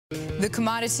The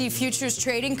Commodity Futures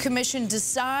Trading Commission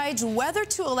decides whether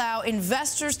to allow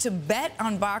investors to bet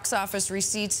on box office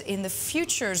receipts in the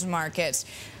futures markets.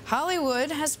 Hollywood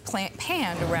has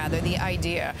panned the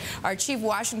idea. Our chief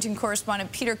Washington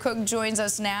correspondent Peter Cook joins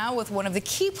us now with one of the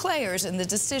key players in the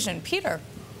decision. Peter.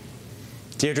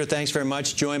 Deirdre, thanks very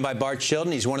much. Joined by Bart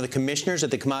Chilton. He's one of the commissioners at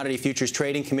the Commodity Futures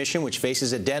Trading Commission, which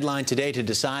faces a deadline today to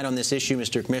decide on this issue.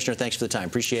 Mr. Commissioner, thanks for the time.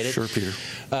 Appreciate it. Sure, Peter.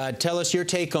 Tell us your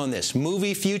take on this.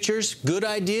 Movie futures, good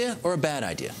idea or a bad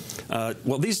idea?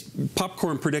 Well, these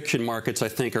popcorn prediction markets, I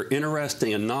think, are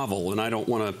interesting and novel, and I don't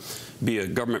want to be a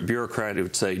government bureaucrat who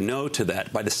would say no to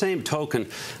that. By the same token,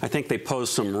 I think they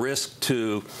pose some risk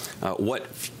to what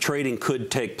trading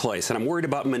could take place. And I'm worried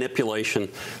about manipulation.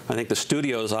 I think the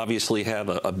studios obviously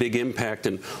have a big impact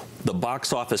in the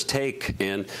box office take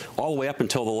and all the way up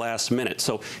until the last minute.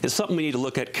 So it's something we need to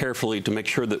look at carefully to make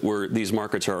sure that these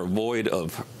markets are void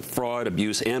of fraud,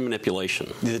 abuse, and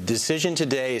manipulation. The decision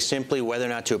today is simply whether or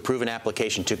not to approve an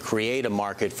application to create a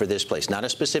market for this place, not a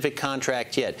specific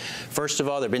contract yet. First of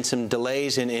all, there have been some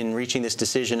delays in reaching this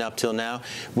decision up till now.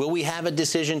 Will we have a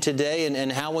decision today,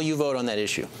 and how will you vote on that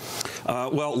issue?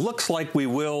 Well, it looks like we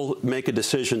will make a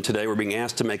decision today. We're being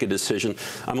asked to make a decision.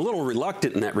 I'm a little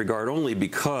reluctant in that regard only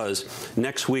because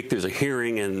next week there's a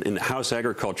hearing in the House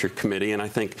Agriculture Committee, and I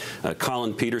think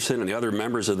Colin Peterson and the other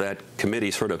members of that committee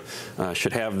sort of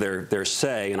should have their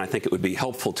say, and I think it would be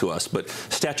helpful to us. But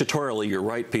statutorily, you're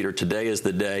right, Peter, today is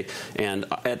the day, and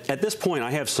at this point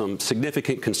I have some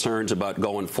significant concerns about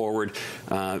going forward,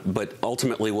 but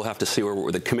ultimately we'll have to see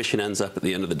where the commission ends up at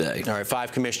the end of the day. All right,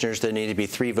 5 commissioners. There need to be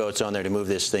 3 votes on there to move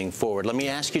this thing forward. Let me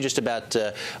ask you just about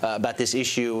this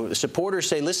issue. Supporters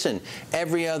say, listen,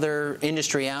 every other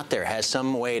industry out there has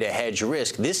some way to hedge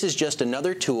risk. This is just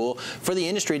another tool for the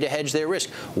industry to hedge their risk.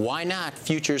 Why not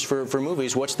futures for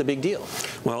movies? What's the big deal?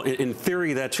 Well, in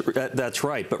theory, that's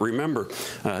right. But remember,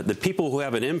 the people who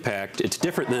have an impact, it's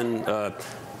different than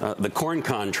the corn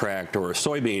contract or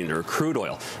soybean or crude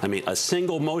oil. I mean, a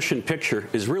single motion picture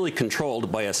is really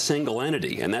controlled by a single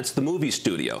entity, and that's the movie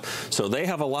studio. So they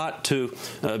have a lot to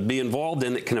be involved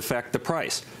in that can affect the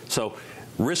price. So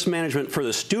risk management for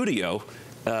the studio,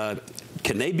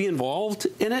 can they be involved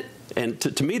in it? And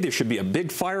to me, there should be a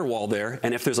big firewall there.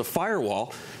 And if there's a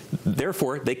firewall,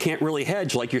 therefore, they can't really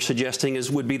hedge like you're suggesting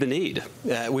would be the need.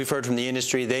 We've heard from the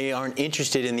industry they aren't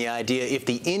interested in the idea. If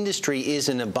the industry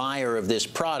isn't a buyer of this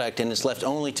product and it's left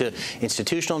only to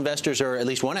institutional investors, or at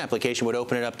least one application would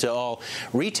open it up to all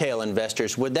retail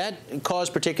investors, would that cause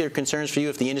particular concerns for you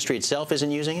if the industry itself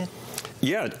isn't using it?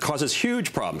 Yeah, it causes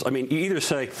huge problems. I mean, you either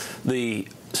say the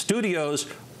studios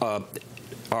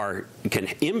can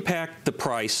impact the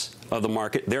price of the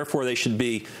market, therefore they should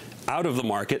be out of the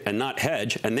market and not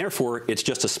hedge, and therefore it's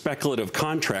just a speculative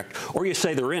contract, or you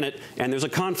say they're in it and there's a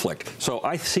conflict. So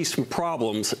I see some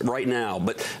problems right now.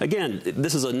 But again,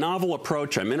 this is a novel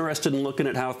approach. I'm interested in looking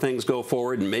at how things go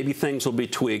forward, and maybe things will be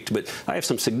tweaked, but I have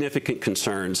some significant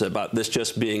concerns about this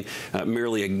just being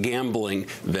merely a gambling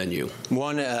venue.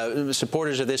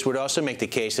 Supporters of this would also make the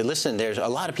case that, listen, there's a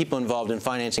lot of people involved in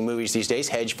financing movies these days,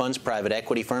 hedge funds, private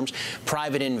equity firms,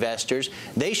 private investors.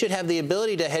 They should have the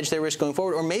ability to hedge their risk going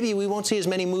forward, or maybe we won't see as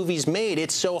many movies made.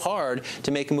 It's so hard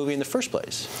to make a movie in the first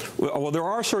place. Well, there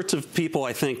are sorts of people,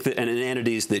 I think, and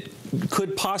entities that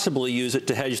could possibly use it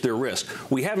to hedge their risk.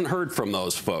 We haven't heard from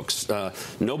those folks.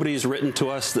 Nobody's written to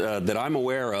us that I'm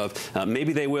aware of.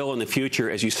 Maybe they will in the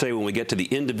future, as you say, when we get to the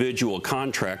individual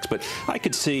contracts. But I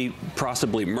could see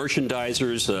possibly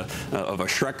merchandisers of a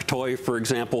Shrek toy, for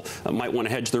example, might want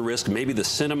to hedge their risk. Maybe the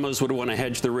cinemas would want to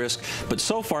hedge their risk. But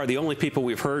so far, the only people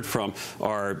we've heard from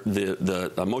are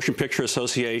the Motion Picture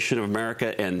Association of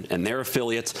America and their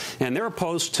affiliates, and they're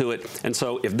opposed to it. And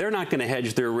so if they're not going to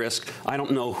hedge their risk, I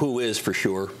don't know who is for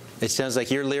sure. It sounds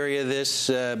like you're leery of this,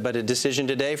 but a decision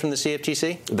today from the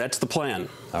CFTC? That's the plan.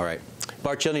 All right.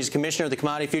 Bart Chilton is Commissioner of the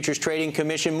Commodity Futures Trading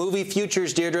Commission. Movie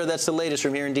futures, Deirdre, that's the latest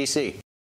from here in D.C.